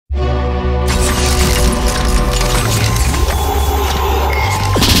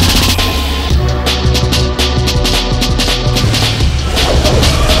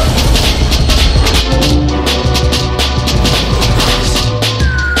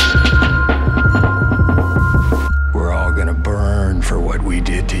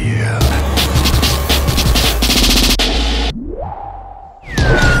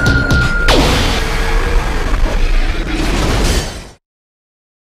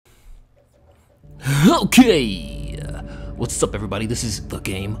Okay, what's up everybody? This is the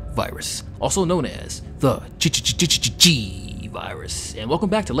game virus, also known as the G virus, and welcome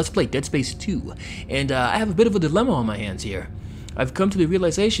back to Let's Play Dead Space 2. And I have a bit of a dilemma on my hands here. I've come to the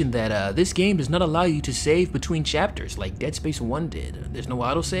realization that this game does not allow you to save between chapters like Dead Space 1 did. There's no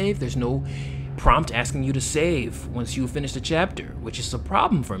autosave, there's no prompt asking you to save once you finish the chapter, which is a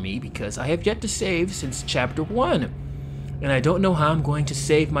problem for me because I have yet to save since chapter 1. And I don't know how I'm going to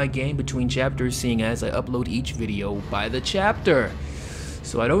save my game between chapters, seeing as I upload each video by the chapter.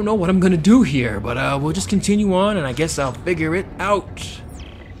 So I don't know what I'm gonna do here, but we'll just continue on, and I guess I'll figure it out.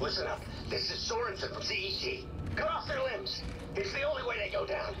 Listen up. This is Sorensen from CEC. Cut off their limbs. It's the only way they go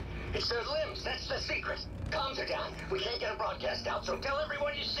down. It's their limbs. That's the secret. Comms are down. We can't get a broadcast out, so tell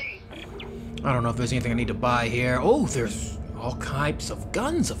everyone you see. I don't know if there's anything I need to buy here. Oh, there's all types of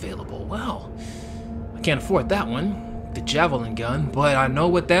guns available. Wow. I can't afford that one. The javelin gun, but I know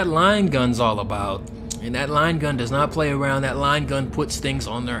what that line gun's all about. And that line gun does not play around. That line gun puts things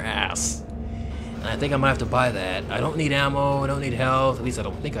on their ass. And I think I might have to buy that. I don't need ammo, I don't need health. At least I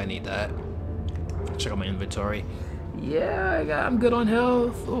don't think I need that. Check out my inventory. Yeah, I'm good on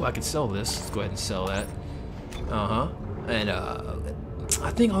health. Oh, I can sell this. Let's go ahead and sell that. And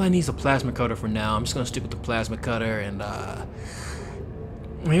I think all I need is a plasma cutter for now. I'm just gonna stick with the plasma cutter, and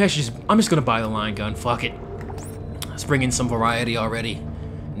maybe I'm just gonna buy the line gun. Fuck it. Let's bring in some variety already.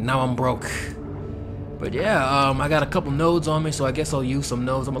 Now I'm broke. But yeah, I got a couple nodes on me, so I guess I'll use some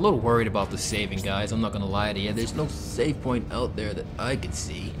nodes. I'm a little worried about the saving, guys. I'm not gonna lie to you. There's no save point out there that I could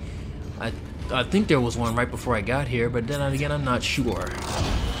see. I think there was one right before I got here, but then again, I'm not sure.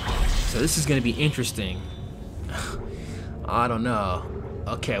 So this is gonna be interesting. I don't know.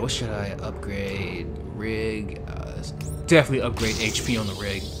 Okay, what should I upgrade? Rig. Definitely upgrade HP on the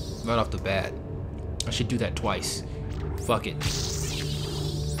rig right off the bat. I should do that twice. Fuck it.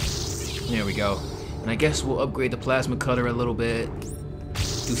 There we go. And I guess we'll upgrade the plasma cutter a little bit.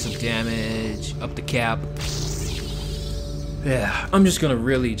 Do some damage. Up the cap. Yeah, I'm just gonna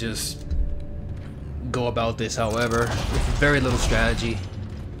really just go about this, however, with very little strategy.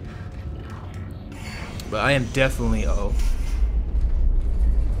 But I am definitely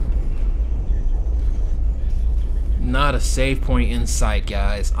not a save point in sight,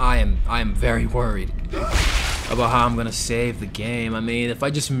 guys. I am very worried about how I'm gonna save the game. I mean, if I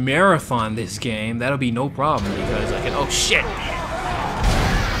just marathon this game, that'll be no problem because I can. Oh shit!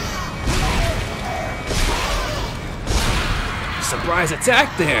 Surprise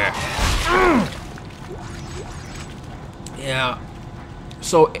attack there. Yeah.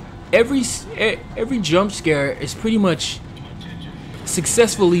 So every jump scare is pretty much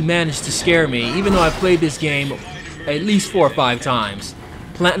successfully managed to scare me, even though I've played this game at least 4 or 5 times.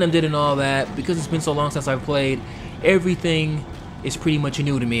 Platinum did and all that. Because it's been so long since I've played, everything is pretty much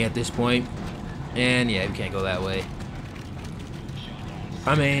new to me at this point. And yeah, we can't go that way.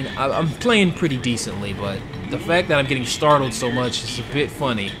 I mean, I'm playing pretty decently, but the fact that I'm getting startled so much is a bit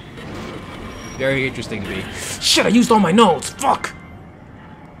funny. Very interesting to me. Shit, I used all my nodes! Fuck!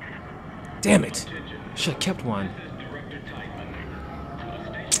 Damn it. Should have kept one.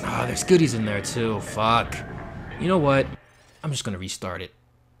 Ah, there's goodies in there too. Fuck. You know what? I'm just gonna restart it.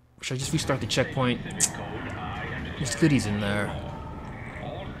 Should I just restart the checkpoint? There's goodies in there.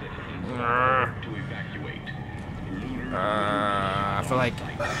 I feel like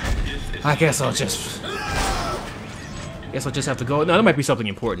I guess I'll just have to go. No, there might be something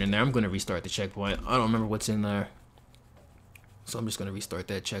important in there. I'm gonna restart the checkpoint. I don't remember what's in there, so I'm just gonna restart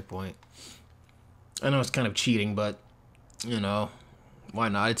that checkpoint. I know it's kind of cheating, but you know, why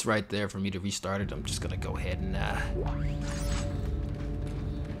not? It's right there for me to restart it. I'm just gonna go ahead and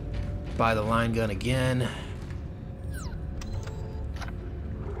buy the line gun again.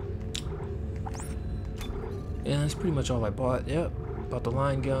 Yeah, that's pretty much all I bought. Yep, bought the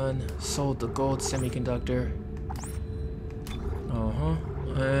line gun, sold the gold semiconductor.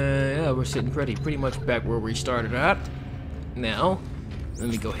 Yeah, we're sitting pretty much back where we started at. Now, let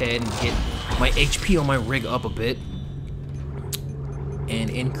me go ahead and get my HP on my rig up a bit. And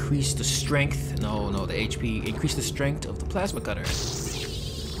increase the strength. No, the HP. Increase the strength of the plasma cutter.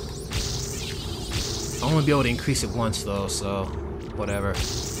 I only be able to increase it once though, so whatever.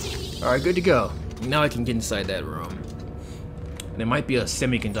 Alright, good to go. Now I can get inside that room. There might be a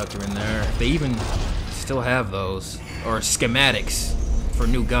semiconductor in there. If they even still have those. Or schematics for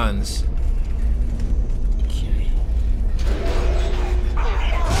new guns. Okay.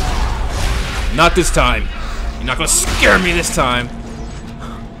 Not this time. You're not gonna scare me this time.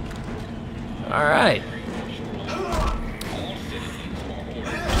 Alright.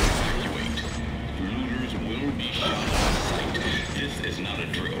 This is not a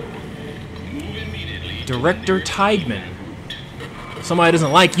drill. Director Tideman. Somebody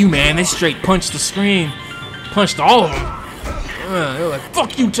doesn't like you, man. They straight punched the screen. Punched all of them. They're like,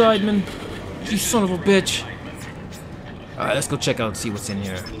 fuck you, Tideman. You son of a bitch. Alright, let's go check out and see what's in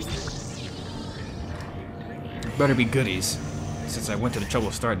here. Better be goodies, since I went to the trouble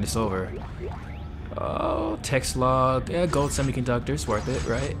of starting this over. Oh, text log. Yeah, gold semiconductors. Worth it,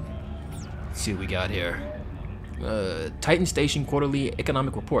 right? Let's see what we got here. Titan Station Quarterly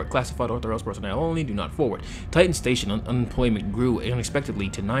Economic Report. Classified authorized personnel only. Do not forward. Titan Station unemployment grew unexpectedly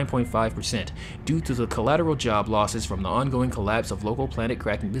to 9.5% due to the collateral job losses from the ongoing collapse of local planet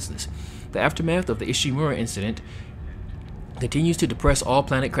cracking business. The aftermath of the Ishimura incident continues to depress all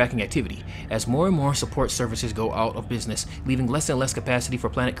planet cracking activity, as more and more support services go out of business, leaving less and less capacity for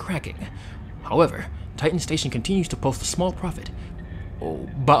planet cracking. However, Titan Station continues to post a small profit,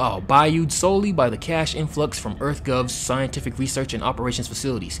 buoyed solely by the cash influx from EarthGov's scientific research and operations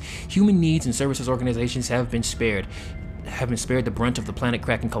facilities. Human needs and services organizations have been spared the brunt of the planet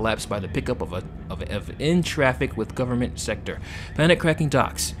cracking collapse by the pickup of in traffic with government sector. Planet cracking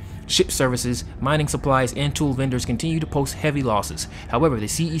docks, ship services, mining supplies, and tool vendors continue to post heavy losses. However, the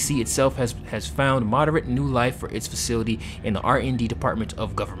CEC itself has found moderate new life for its facility in the R&D department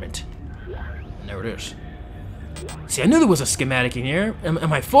of government. And there it is. See, I knew there was a schematic in here.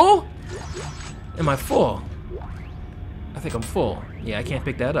 Am I full? Am I full? I think I'm full. Yeah, I can't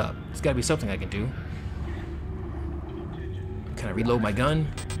pick that up. There's gotta be something I can do. Can I reload my gun?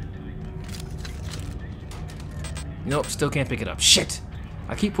 Nope, still can't pick it up. Shit!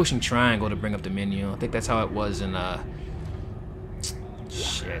 I keep pushing triangle to bring up the menu. I think that's how it was in,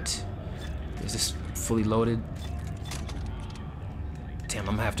 shit. Is this fully loaded? Damn,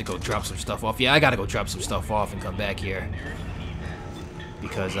 I'm gonna have to go drop some stuff off. Yeah, I gotta go drop some stuff off and come back here.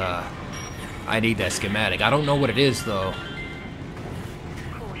 Because, I need that schematic. I don't know what it is, though.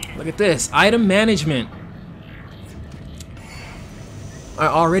 Look at this. Item management. I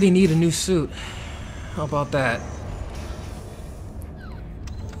already need a new suit. How about that?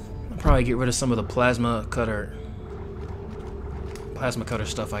 I'll probably get rid of some of the plasma cutter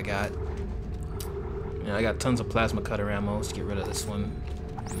stuff I got. Yeah, I got tons of plasma cutter ammo. Let's get rid of this one.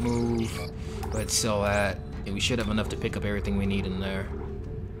 Move. Go ahead and sell that. And we should have enough to pick up everything we need in there.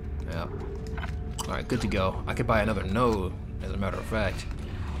 Yeah. Alright, good to go. I could buy another node, as a matter of fact.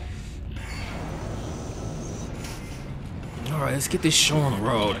 Alright, let's get this show on the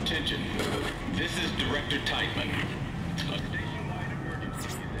road. Attention. This is Director Tideman.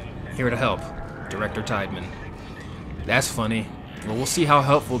 Here to help. Director Tideman. That's funny. Well, we'll see how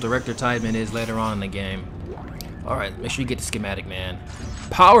helpful Director Tideman is later on in the game. Alright, make sure you get the schematic, man.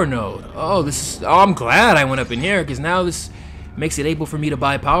 Power node. Oh, I'm glad I went up in here, because now this makes it able for me to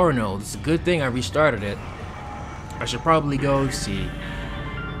buy power nodes. It's a good thing I restarted it. I should probably go see.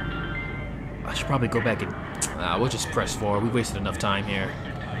 I should probably go back and we'll just press forward. We wasted enough time here.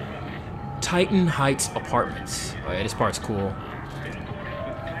 Titan Heights Apartments. Oh yeah, this part's cool.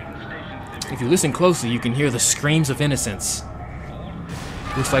 If you listen closely, you can hear the screams of innocence.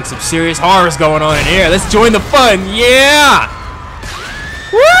 Looks like some serious horror's going on in here. Let's join the fun. Yeah!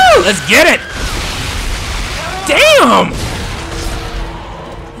 Woo! Let's get it! Damn!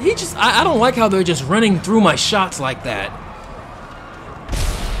 I don't like how they're just running through my shots like that.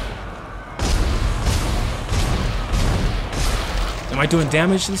 Am I doing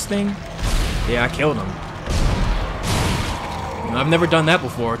damage to this thing? Yeah, I killed him. I've never done that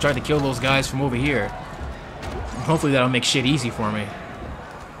before. I tried to kill those guys from over here. Hopefully that'll make shit easy for me.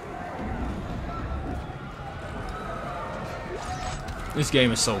 This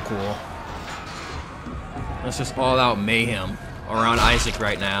game is so cool. That's just all-out mayhem around Isaac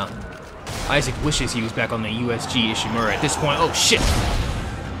right now. Isaac wishes he was back on the USG Ishimura at this point. Oh, shit!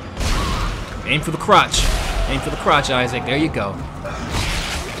 Aim for the crotch. Aim for the crotch, Isaac. There you go.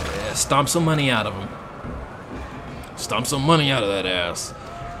 Yeah, stomp some money out of him. Stomp some money out of that ass.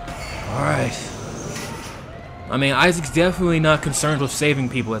 Alright. I mean, Isaac's definitely not concerned with saving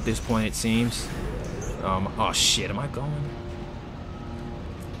people at this point, it seems. Oh shit, am I going?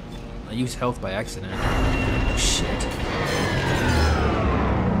 I used health by accident. Oh shit.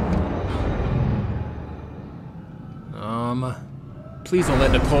 Please don't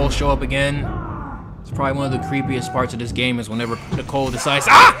let Nicole show up again. It's probably one of the creepiest parts of this game is whenever Nicole decides,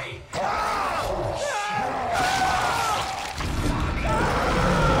 ah!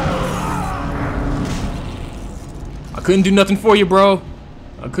 I couldn't do nothing for you, bro.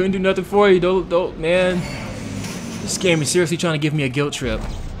 I couldn't do nothing for you. Don't, man. This game is seriously trying to give me a guilt trip.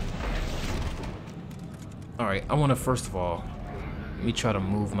 Alright, I want to, first of all, let me try to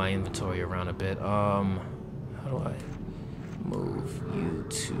move my inventory around a bit. How do I move you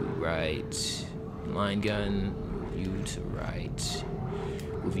to right. Line gun, you to right.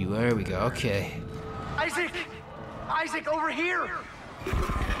 Move you, there we go, okay. Isaac! Isaac, over here!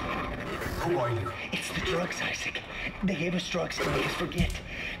 Who are you? It's the drugs, Isaac. They gave us drugs to make us forget.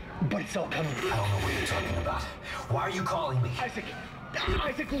 But it's all coming. I don't know what you're talking about. Why are you calling me? Isaac!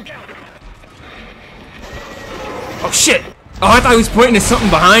 Isaac, look out! Oh shit! Oh, I thought he was pointing at something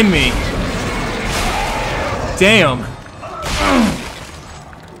behind me. Damn.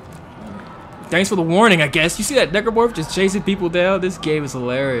 Thanks for the warning, I guess. You see that Necromorph just chasing people down? This game is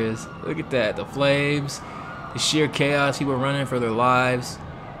hilarious. Look at that. The flames, the sheer chaos, people running for their lives.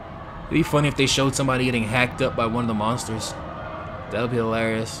 It'd be funny if they showed somebody getting hacked up by one of the monsters. That would be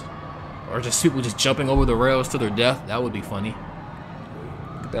hilarious. Or just people just jumping over the rails to their death. That would be funny.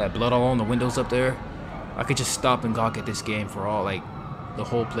 Look at that. Blood all on the windows up there. I could just stop and gawk at this game for all, like, the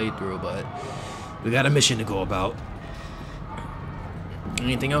whole playthrough, but we got a mission to go about.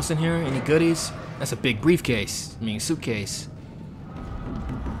 Anything else in here? Any goodies? That's a big briefcase. I mean, suitcase.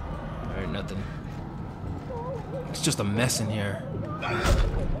 Alright, nothing. It's just a mess in here.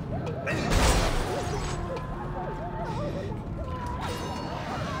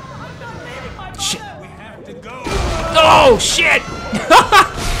 Shit. Oh, shit!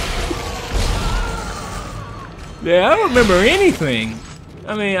 Yeah, I don't remember anything.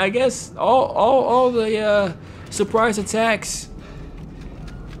 I mean, I guess all the surprise attacks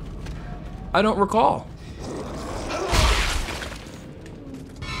I don't recall.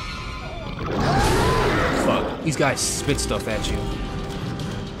 Fuck, these guys spit stuff at you.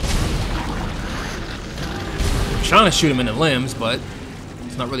 I'm trying to shoot him in the limbs, but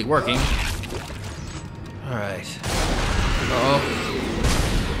it's not really working. Alright. Uh-oh.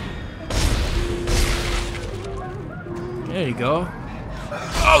 There you go.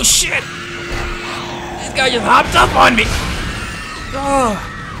 Oh shit! This guy just hopped up on me! Oh.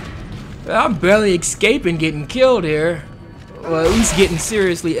 I'm barely escaping getting killed here. Well, at least getting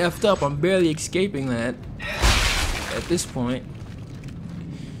seriously effed up. I'm barely escaping that at this point.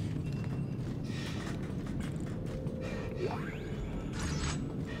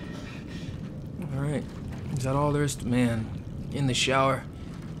 Alright. Is that all there is to, man, in the shower?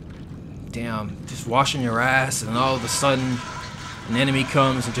 Damn, just washing your ass and all of a sudden an enemy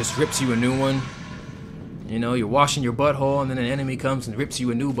comes and just rips you a new one. You know, you're washing your butthole and then an enemy comes and rips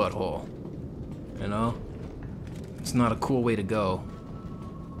you a new butthole. You know? It's not a cool way to go.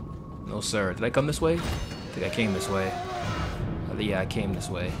 No sir. Did I come this way? I think I came this way. Yeah, I came this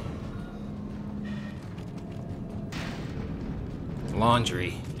way.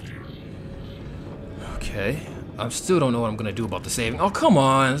 Laundry. Okay. I still don't know what I'm gonna do about the saving. Oh, come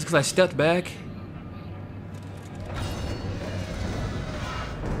on. It's because I stepped back.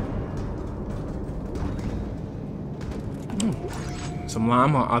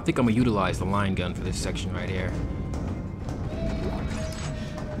 I think I'm gonna utilize the line gun for this section right here.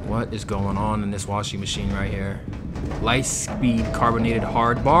 What is going on in this washing machine right here? Light speed carbonated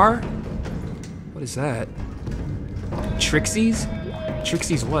hard bar? What is that? Trixie's?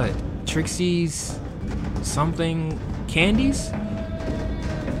 Trixie's what? Trixie's something candies?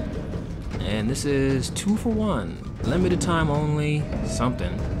 And this is 2 for 1. Limited time only.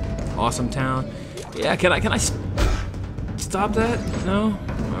 Something. Awesome Town. Yeah, can I stop that? No?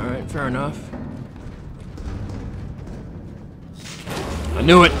 Alright, fair enough. I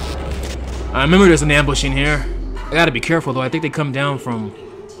knew it! I remember there's an ambush in here. I gotta be careful though, I think they come down from...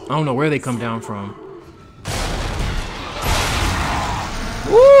 I don't know where they come down from.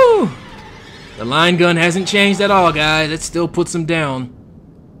 Woo! The line gun hasn't changed at all, guys. It still puts them down.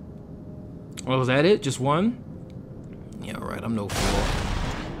 Oh, was that it? Just one? Yeah, right, I'm no fool.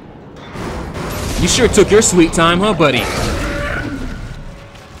 You sure took your sweet time, huh, buddy?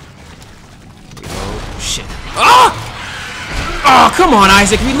 Shit. Ah! Oh, come on,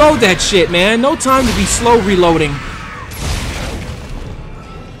 Isaac. Reload that shit, man. No time to be slow reloading.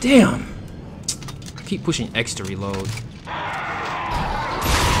 Damn. I keep pushing X to reload.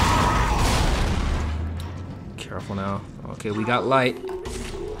 Careful now. Okay, we got light.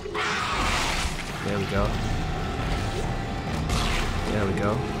 There we go. There we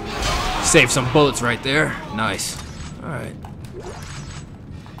go. Save some bullets right there. Nice. Alright.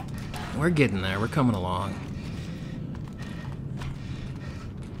 We're getting there. We're coming along.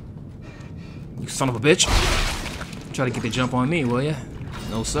 You son of a bitch. Try to get the jump on me, will ya?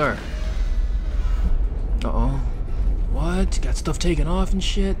 No, sir. Uh-oh. What? Got stuff taken off and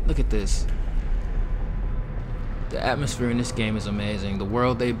shit? Look at this. The atmosphere in this game is amazing. The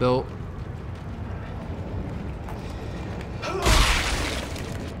world they built.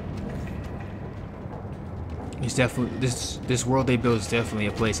 It's definitely this world they built is definitely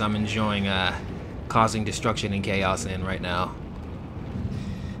a place I'm enjoying causing destruction and chaos in right now.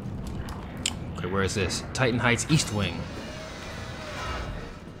 Okay, where is this? Titan Heights East Wing.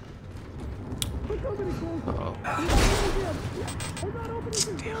 Uh-oh.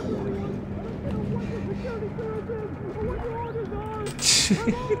 Damn.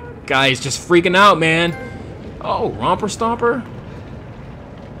 Guy's just freaking out, man. Oh, Romper Stomper?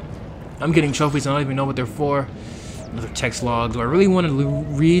 I'm getting trophies, I don't even know what they're for. Another text log. Do I really want to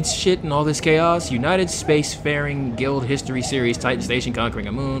read shit in all this chaos? United Spacefaring Guild History Series, Titan Station Conquering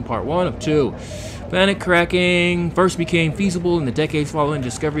a Moon, Part 1 of 2. Planet cracking first became feasible in the decades following the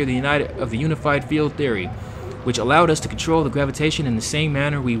discovery of the Unified Field Theory, which allowed us to control the gravitation in the same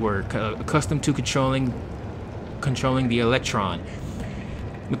manner we were accustomed to controlling the electron.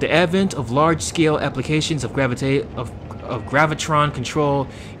 With the advent of large-scale applications of gravitron control,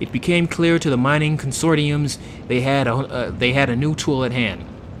 it became clear to the mining consortiums they had a new tool at hand.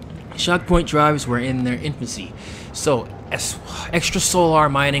 Shock point drives were in their infancy, so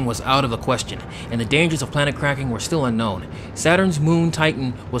extrasolar mining was out of the question, and the dangers of planet cracking were still unknown. Saturn's moon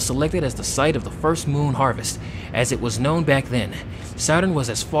Titan was selected as the site of the first moon harvest, as it was known back then. Saturn was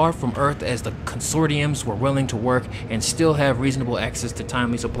as far from Earth as the consortiums were willing to work and still have reasonable access to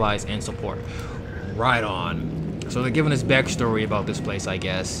timely supplies and support. Right on. So they're giving us backstory about this place, I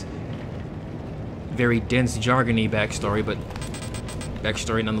guess. Very dense, jargony backstory, but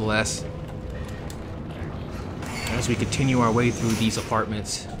backstory nonetheless. As we continue our way through these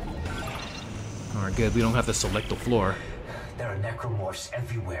apartments. Alright, good. We don't have to select the floor. There are necromorphs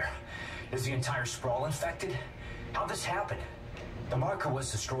everywhere. Is the entire sprawl infected? How'd this happen? The marker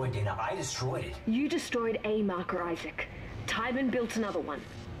was destroyed, Dana. I destroyed it. You destroyed a marker, Isaac. Tybin built another one.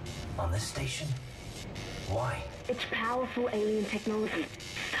 On this station? Why? It's powerful alien technology.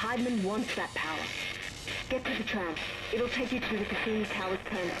 Tybin wants that power. Get to the tram. It'll take you to the Cassini Tower's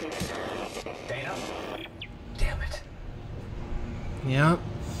transmitter. Dana? Damn it. Yep.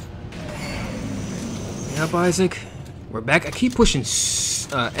 Yep, Isaac. We're back. I keep pushing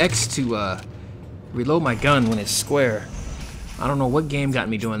X to reload my gun when it's square. I don't know what game got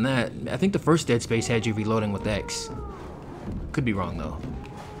me doing that. I think the first Dead Space had you reloading with X. Could be wrong, though.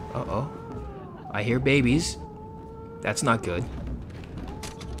 Uh-oh. I hear babies. That's not good.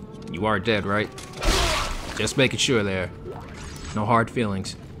 You are dead, right? Just making sure there. No hard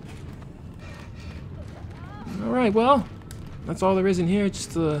feelings. Alright, well, that's all there is in here.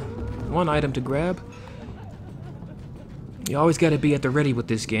 Just one item to grab. You always gotta be at the ready with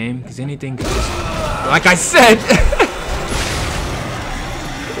this game, because anything could just... Like I said!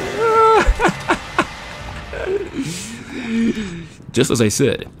 Just as I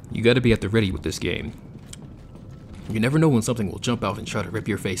said, you gotta be at the ready with this game. You never know when something will jump out and try to rip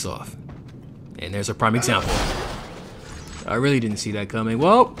your face off. And there's a prime example. I really didn't see that coming.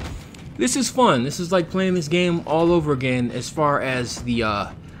 Well, this is fun. This is like playing this game all over again as far as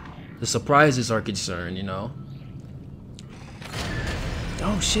the surprises are concerned, you know?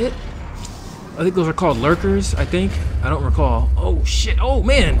 Oh, shit. I think those are called lurkers, I think. I don't recall. Oh, shit. Oh,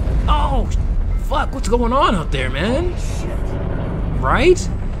 man. Oh, fuck. What's going on out there, man? Right?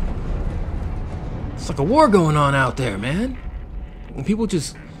 It's like a war going on out there, man. And people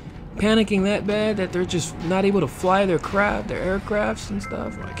just panicking that bad that they're just not able to fly their aircrafts and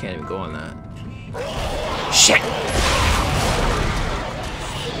stuff. Well, I can't even go on that. Shit!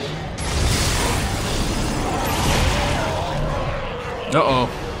 Uh-oh.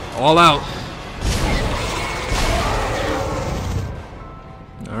 All out.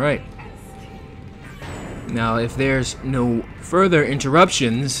 Alright. Now, if there's no further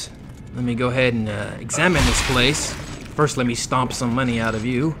interruptions, let me go ahead and examine this place. First, let me stomp some money out of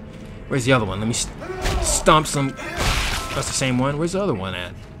you. Where's the other one? Let me stomp some... That's the same one. Where's the other one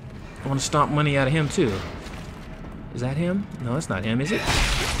at? I want to stomp money out of him, too. Is that him? No, that's not him, is it?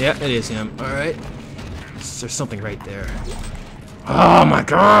 Yeah, it is him. Alright. There's something right there. Oh, my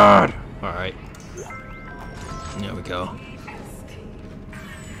God! Alright. There we go.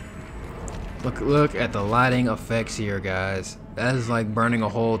 Look at the lighting effects here, guys. That is like burning a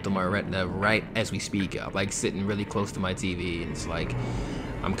hole through my retina right as we speak. I'm like sitting really close to my TV, and it's like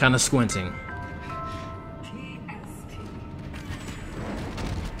I'm kind of squinting.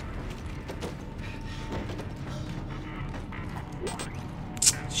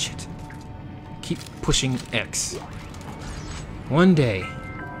 Shit. Keep pushing X. One day,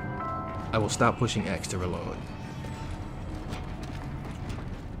 I will stop pushing X to reload.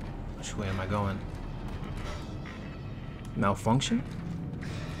 Which way am I going? Malfunction?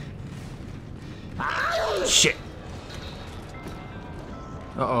 Shit.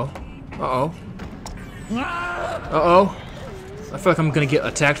 Uh-oh. Uh-oh. Uh-oh. I feel like I'm gonna get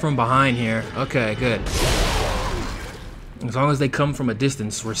attacked from behind here. Okay, good. As long as they come from a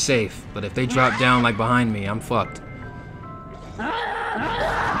distance, we're safe. But if they drop down like behind me, I'm fucked.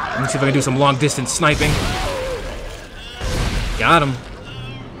 Let me see if I can do some long distance sniping. Got him.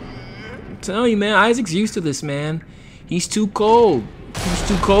 I'm telling you, man, Isaac's used to this, man. He's too cold. He's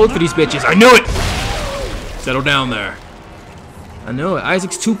too cold for these bitches. I knew it! Settle down there. I know it.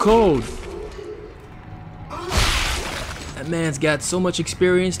 Isaac's too cold. That man's got so much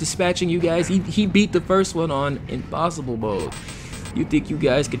experience dispatching you guys. He beat the first one on impossible mode. You think you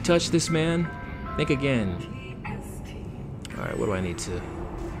guys could touch this man? Think again. Alright, what do I need to...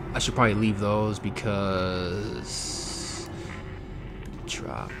 I should probably leave those because...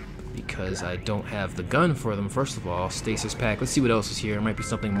 Drop. Because I don't have the gun for them, first of all. Stasis pack. Let's see what else is here. There might be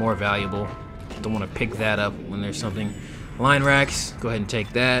something more valuable. Don't want to pick that up when there's something. Line racks. Go ahead and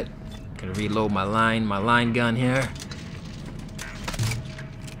take that. Gonna reload my line gun here.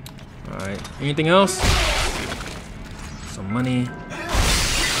 Alright. Anything else? Some money.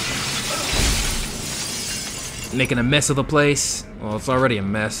 Making a mess of the place. Well, it's already a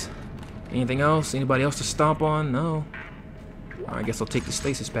mess. Anything else? Anybody else to stomp on? No. I guess I'll take the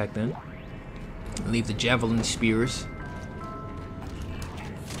stasis pack then. Leave the javelin spears.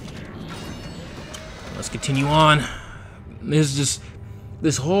 Let's continue on. This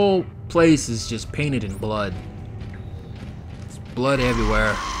whole place is just painted in blood. There's blood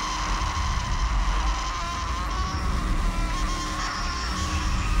everywhere.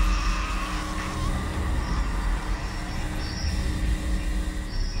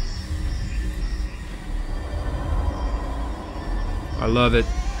 I love it.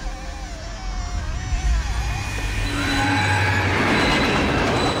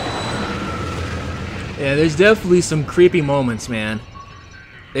 Yeah, there's definitely some creepy moments, man.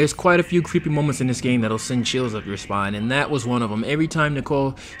 There's quite a few creepy moments in this game that'll send chills up your spine, and that was one of them. Every time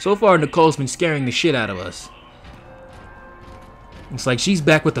Nicole... So far, Nicole's been scaring the shit out of us. It's like she's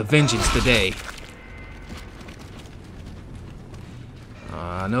back with a vengeance today.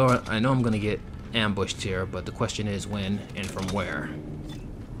 I know I'm gonna get ambushed here, but the question is when and from where.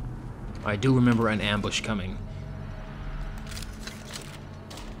 I do remember an ambush coming.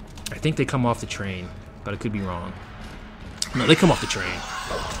 I think they come off the train, but I could be wrong. No, they come off the train.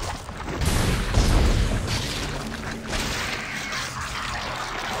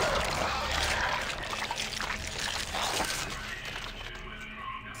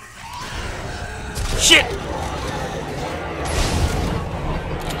 Shit!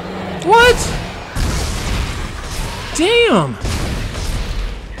 What? Damn!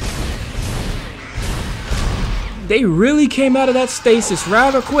 They really came out of that stasis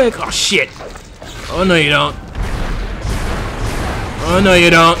rather quick. Oh shit! Oh no you don't. Oh no you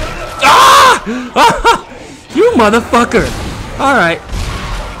don't. Ah! You motherfucker! Alright.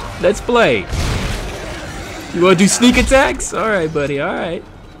 Let's play. You wanna do sneak attacks? Alright buddy, alright.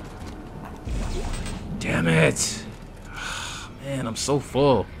 Damn it. Man, I'm so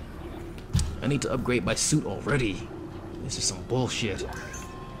full. I need to upgrade my suit already. This is some bullshit.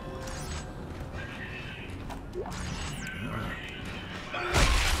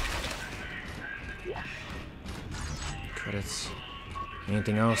 Credits.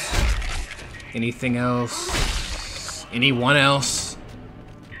 Anything else? Anything else? Anyone else?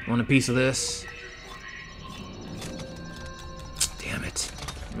 Want a piece of this? Damn it.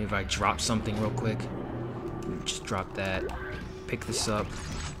 Maybe if I drop something real quick. Just drop that. Pick this up.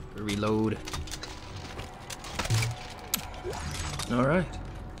 Reload. Alright.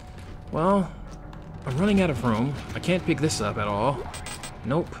 Well, I'm running out of room. I can't pick this up at all.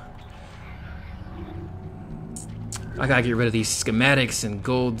 Nope. I gotta get rid of these schematics and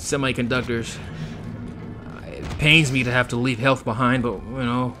gold semiconductors. It pains me to have to leave health behind, but, you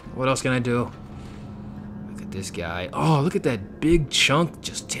know, what else can I do? Look at this guy. Oh, look at that big chunk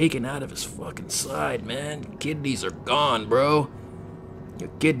just taken out of his fucking side, man. Kidneys are gone, bro. Your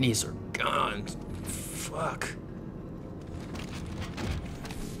kidneys are gone. Fuck.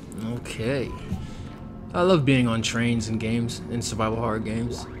 Okay. I love being on trains in games, in survival horror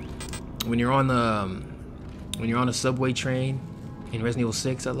games. When you're on a subway train in Resident Evil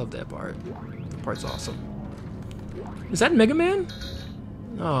 6, I love that part. That part's awesome. Is that Mega Man?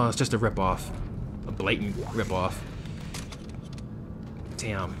 Oh, it's just a ripoff. A blatant ripoff.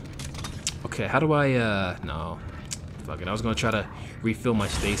 Damn. Okay, how do I, no. Fuck it, I was gonna try to refill my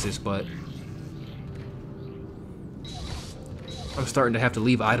stasis, but I'm starting to have to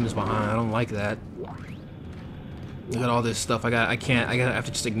leave items behind. I don't like that. Look at all this stuff. I have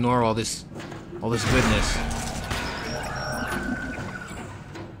to just ignore all this goodness.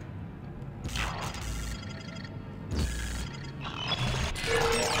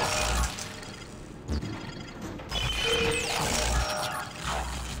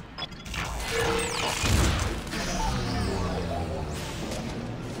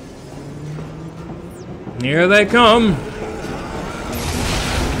 Here they come.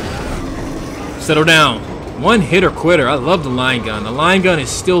 Settle down. One hitter quitter. I love the line gun. The line gun is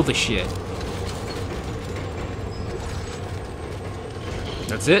still the shit.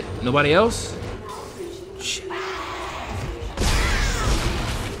 That's it? Nobody else? Shit.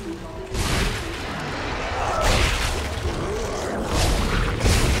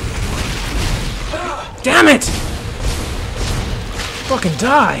 Damn it! Fucking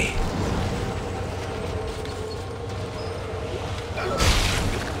die!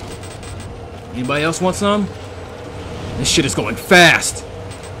 Anybody else want some? This shit is going fast.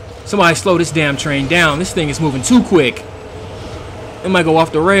 Somebody slow this damn train down. This thing is moving too quick. It might go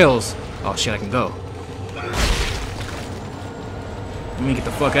off the rails. Oh shit, I can go. Let me get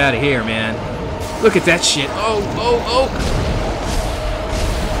the fuck out of here, man. Look at that shit. Oh, oh, oh.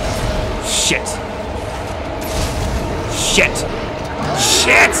 Shit. Shit.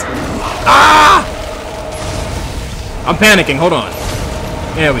 Shit! Ah! I'm panicking. Hold on.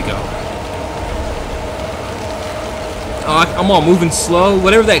 There we go. I'm all moving slow.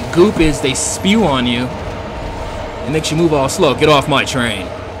 Whatever that goop is, they spew on you. It makes you move all slow. Get off my train.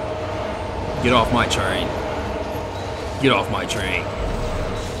 Get off my train. Get off my train.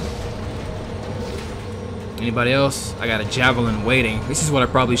 Anybody else? I got a javelin waiting. This is what I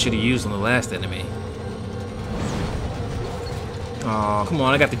probably should have used on the last enemy. Oh, come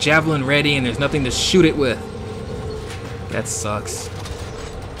on. I got the javelin ready and there's nothing to shoot it with. That sucks.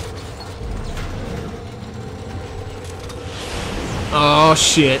 Oh,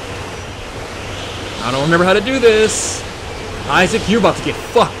 shit. I don't remember how to do this. Isaac, you're about to get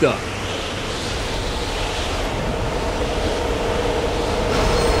fucked up.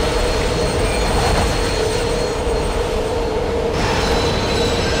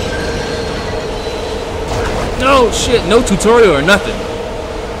 No, shit. No tutorial or nothing.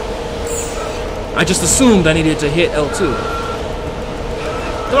 I just assumed I needed to hit L2.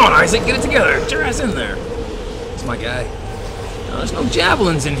 Come on, Isaac. Get it together. Get your ass in there. That's my guy. No, there's no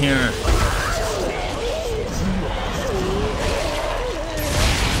javelins in here.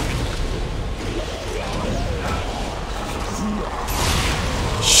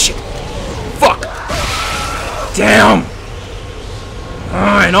 Shit. Fuck. Damn.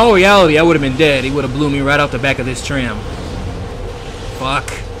 In all reality, I would have been dead. He would have blew me right out the back of this tram.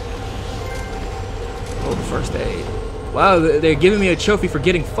 Fuck. Oh, first aid. Wow, they're giving me a trophy for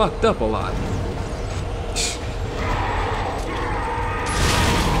getting fucked up a lot.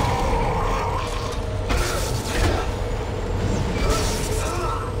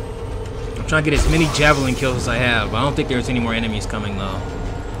 I'm trying to get as many javelin kills as I have. I don't think there's any more enemies coming though.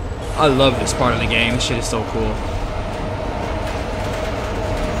 I love this part of the game. This shit is so cool.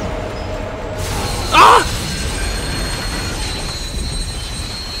 Ah!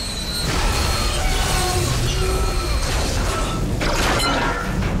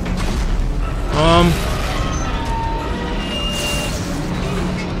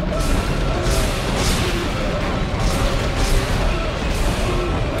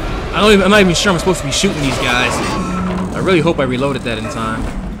 I'm not even sure I'm supposed to be shooting these guys. I really hope I reloaded that in time.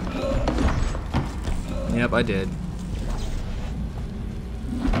 Yep, I did.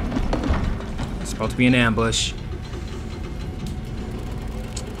 It's about to be an ambush.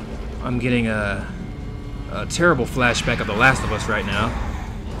 I'm getting a terrible flashback of The Last of Us right now.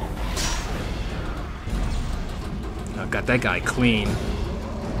 I've got that guy clean.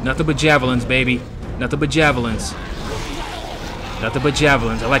 Nothing but javelins, baby. Nothing but javelins. Nothing but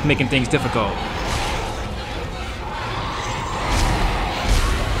javelins. I like making things difficult.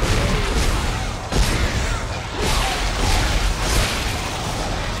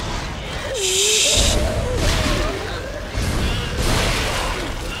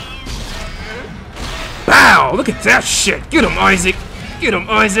 Bow! Look at that shit! Get him, Isaac! Get him,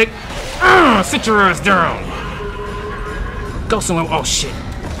 Isaac! Sit your ass down! Go somewhere. Oh, shit.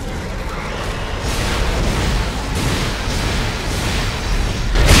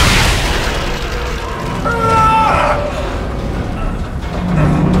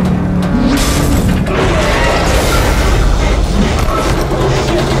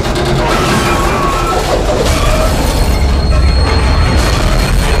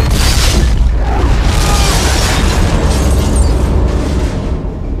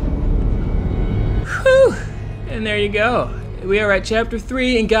 And there you go. We are at chapter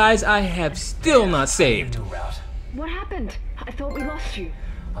 3, and guys, I have still not saved. What happened? I thought we lost you.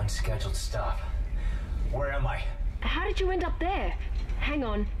 Unscheduled stop. Where am I? How did you end up there? Hang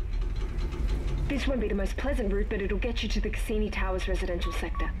on. This won't be the most pleasant route, but it'll get you to the Cassini Towers residential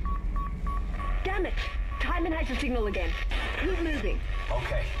sector. Damn it! Timon has the signal again. Keep moving.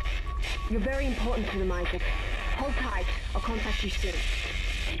 Okay. You're very important to them, Isaac. Hold tight. I'll contact you soon.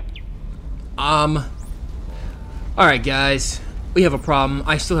 Alright guys, we have a problem.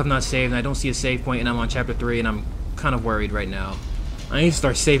 I still have not saved, and I don't see a save point, and I'm on chapter 3, and I'm kind of worried right now. I need to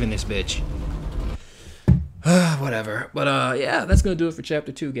start saving this bitch. Whatever. But yeah, that's gonna do it for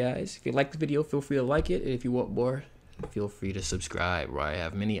chapter 2, guys. If you like the video, feel free to like it, and if you want more, feel free to subscribe, where I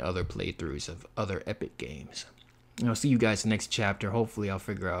have many other playthroughs of other epic games. And I'll see you guys in the next chapter. Hopefully I'll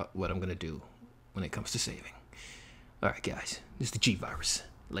figure out what I'm gonna do when it comes to saving. Alright guys, this is the G-Virus.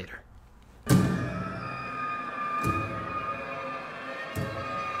 Later.